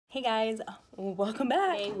Hey guys, welcome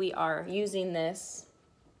back. Today we are using this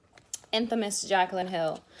infamous Jaclyn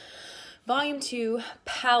Hill Volume 2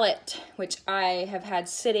 palette, which I have had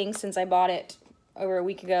sitting since I bought it over a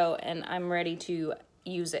week ago, and I'm ready to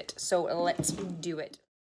use it. So let's do it.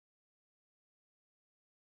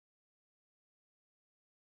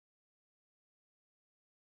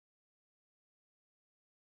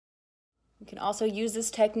 You can also use this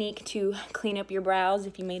technique to clean up your brows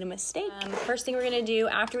if you made a mistake. First thing we're gonna do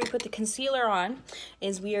after we put the concealer on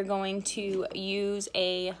is we are going to use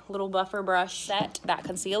a little buffer brush, set that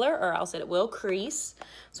concealer or else it will crease.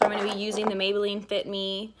 So I'm gonna be using the Maybelline Fit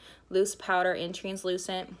Me Loose Powder in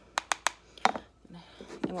Translucent.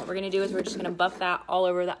 And what we're gonna do is we're just gonna buff that all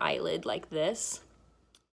over the eyelid like this.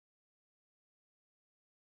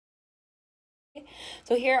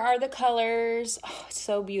 So here are the colors. Oh, it's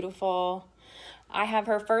so beautiful. I have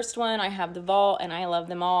her first one, I have the Vault, and I love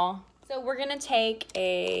them all. So we're gonna take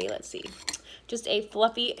a, let's see, just a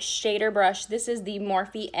fluffy shader brush. This is the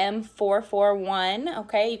Morphe M441,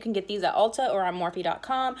 okay? You can get these at Ulta or on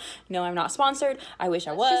Morphe.com. No, I'm not sponsored. I wish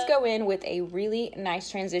I was. Let's just go in with a really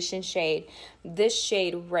nice transition shade. This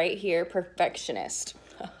shade right here, Perfectionist,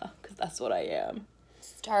 because that's what I am.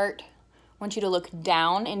 I want you to look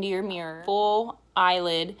down into your mirror, full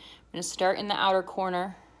eyelid. I'm gonna start in the outer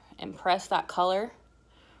corner and press that color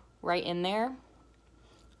right in there.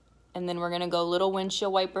 And then we're gonna go little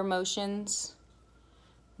windshield wiper motions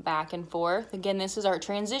back and forth. Again, this is our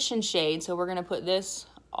transition shade, so we're gonna put this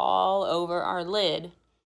all over our lid.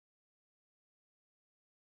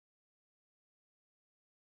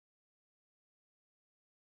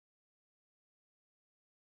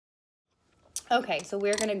 Okay, so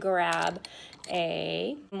we're gonna grab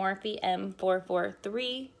a Morphe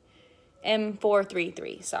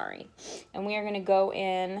M433, sorry. And we are gonna go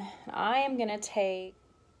in, I'm gonna take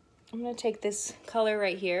this color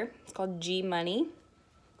right here. It's called G Money.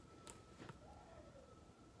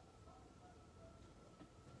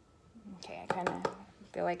 Okay, I kind of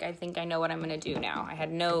feel like I think I know what I'm gonna do now. I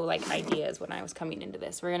had no ideas when I was coming into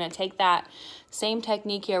this. We're gonna take that same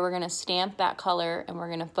technique here. We're gonna stamp that color and we're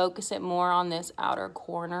gonna focus it more on this outer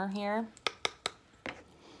corner here.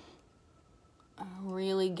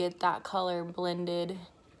 Really get that color blended.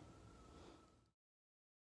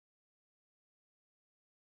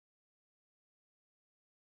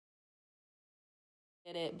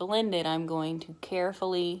 Get it blended, I'm going to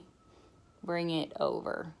carefully bring it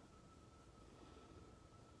over.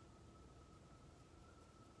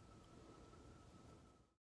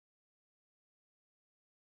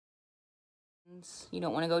 You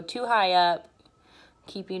don't want to go too high up,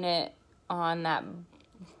 keeping it on that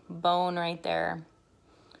bone right there.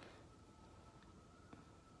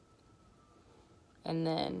 And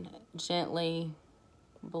then gently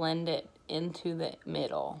blend it into the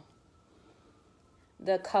middle.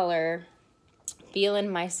 The color, Feeling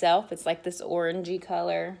Myself, it's like this orangey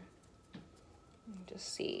color.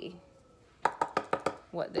 Just see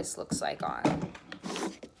what this looks like on. I'm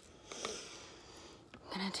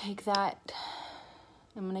gonna take that,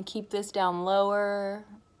 I'm gonna keep this down lower.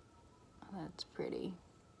 That's pretty.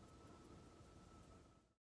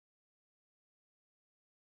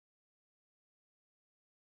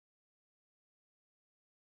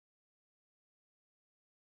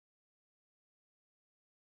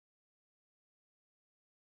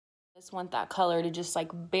 Just want that color to just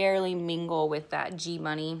barely mingle with that G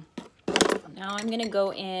Money. Now I'm gonna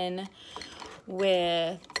go in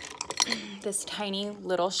with this tiny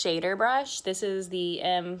little shader brush. This is the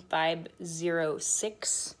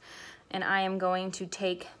M506, and I am going to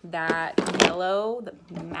take that yellow, the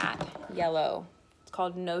matte yellow. It's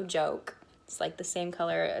called No Joke. It's like the same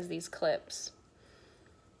color as these clips.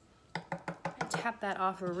 Tap that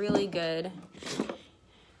off really good,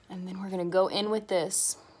 and then we're gonna go in with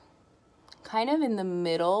this kind of in the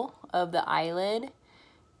middle of the eyelid,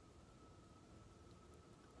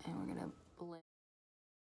 and we're gonna blend.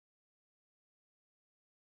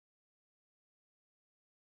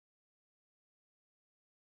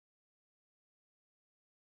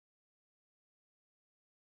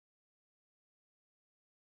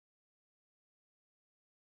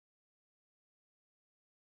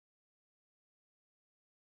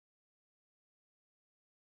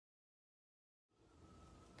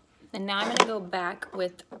 And now I'm gonna go back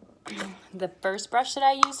with the first brush that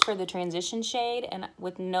I used for the transition shade and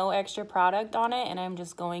with no extra product on it, and I'm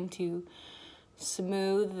just going to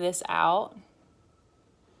smooth this out.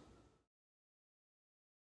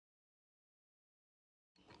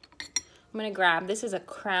 I'm gonna grab, this is a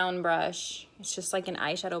crown brush. It's just like an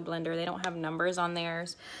eyeshadow blender. They don't have numbers on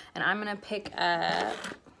theirs. And I'm gonna pick up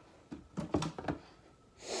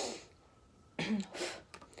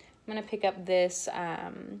I'm gonna pick up this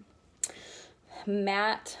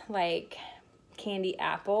matte like candy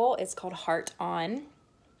apple. It's called Heart On.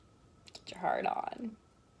 Get your heart on.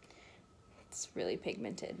 It's really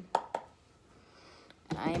pigmented.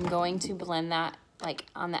 And I am going to blend that like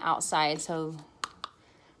on the outside, so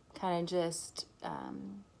kind of just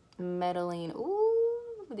meddling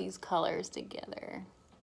these colors together.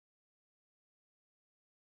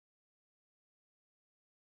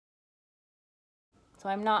 So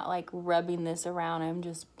I'm not like rubbing this around, I'm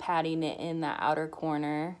just patting it in that outer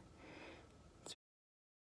corner.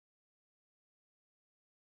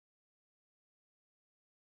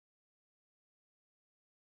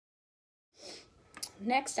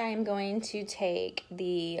 Next, I am going to take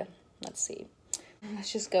the, let's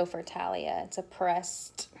just go for Talia. It's a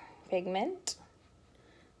pressed pigment.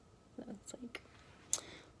 So it's like,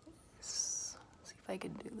 let's see if I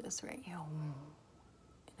can do this right here.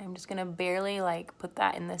 I'm just gonna barely like put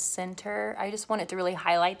that in the center. I just want it to really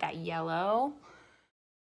highlight that yellow.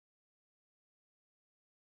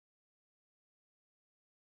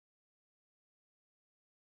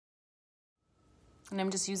 And I'm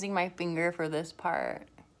just using my finger for this part.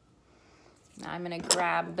 Now I'm gonna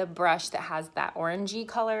grab the brush that has that orangey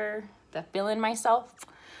color, the Fill In Myself,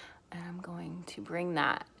 and I'm going to bring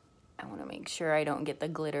that. I wanna make sure I don't get the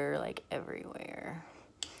glitter like everywhere.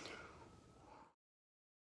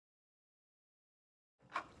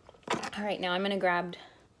 All right, now I'm gonna grab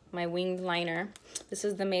my winged liner. This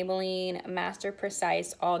is the Maybelline Master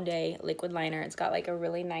Precise All Day Liquid Liner. It's got like a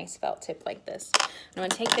really nice felt tip like this. I'm gonna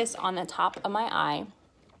take this on the top of my eye,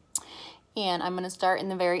 and I'm gonna start in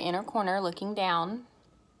the very inner corner looking down.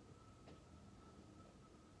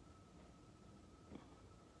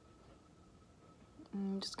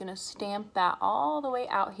 I'm just gonna stamp that all the way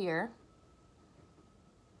out here.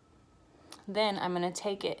 Then I'm gonna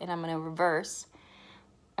take it and I'm gonna reverse,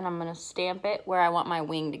 and I'm gonna stamp it where I want my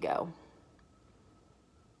wing to go.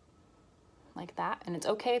 Like that. And it's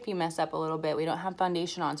okay if you mess up a little bit. We don't have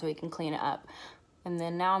foundation on, so we can clean it up. And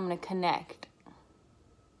then now I'm gonna connect.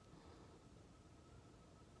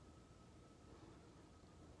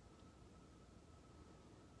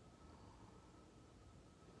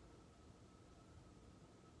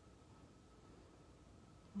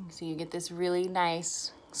 So you get this really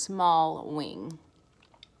nice small wing.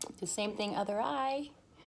 The same thing other eye.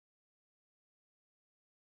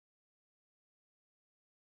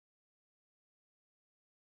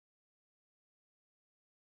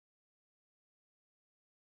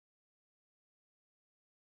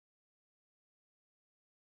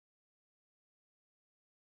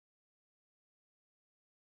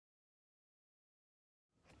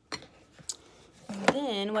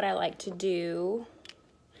 Then what I like to do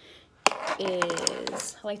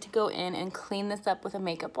is I like to go in and clean this up with a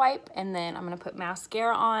makeup wipe, and then I'm gonna put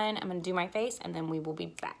mascara on, I'm gonna do my face, and then we will be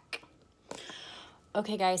back.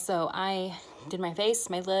 Okay guys, so I did my face,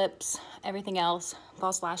 my lips, everything else.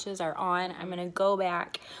 False lashes are on. I'm gonna go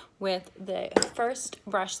back with the first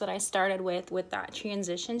brush that I started with that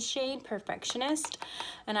transition shade, Perfectionist,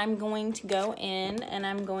 and I'm going to go in and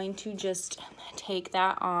I'm going to just take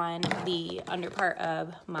that on the under part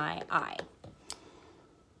of my eye.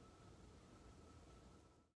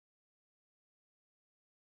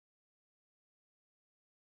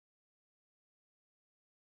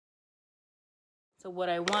 So what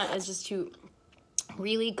I want is just to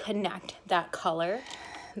really connect that color,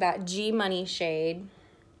 that G Money shade.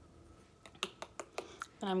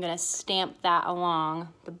 And I'm gonna stamp that along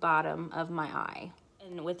the bottom of my eye.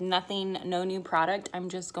 And with nothing, no new product, I'm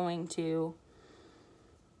just going to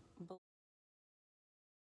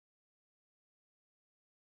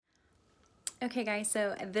okay guys,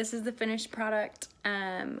 so this is the finished product.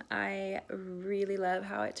 I really love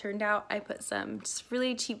how it turned out. I put some just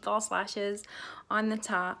really cheap false lashes on the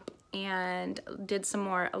top and did some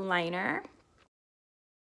more liner.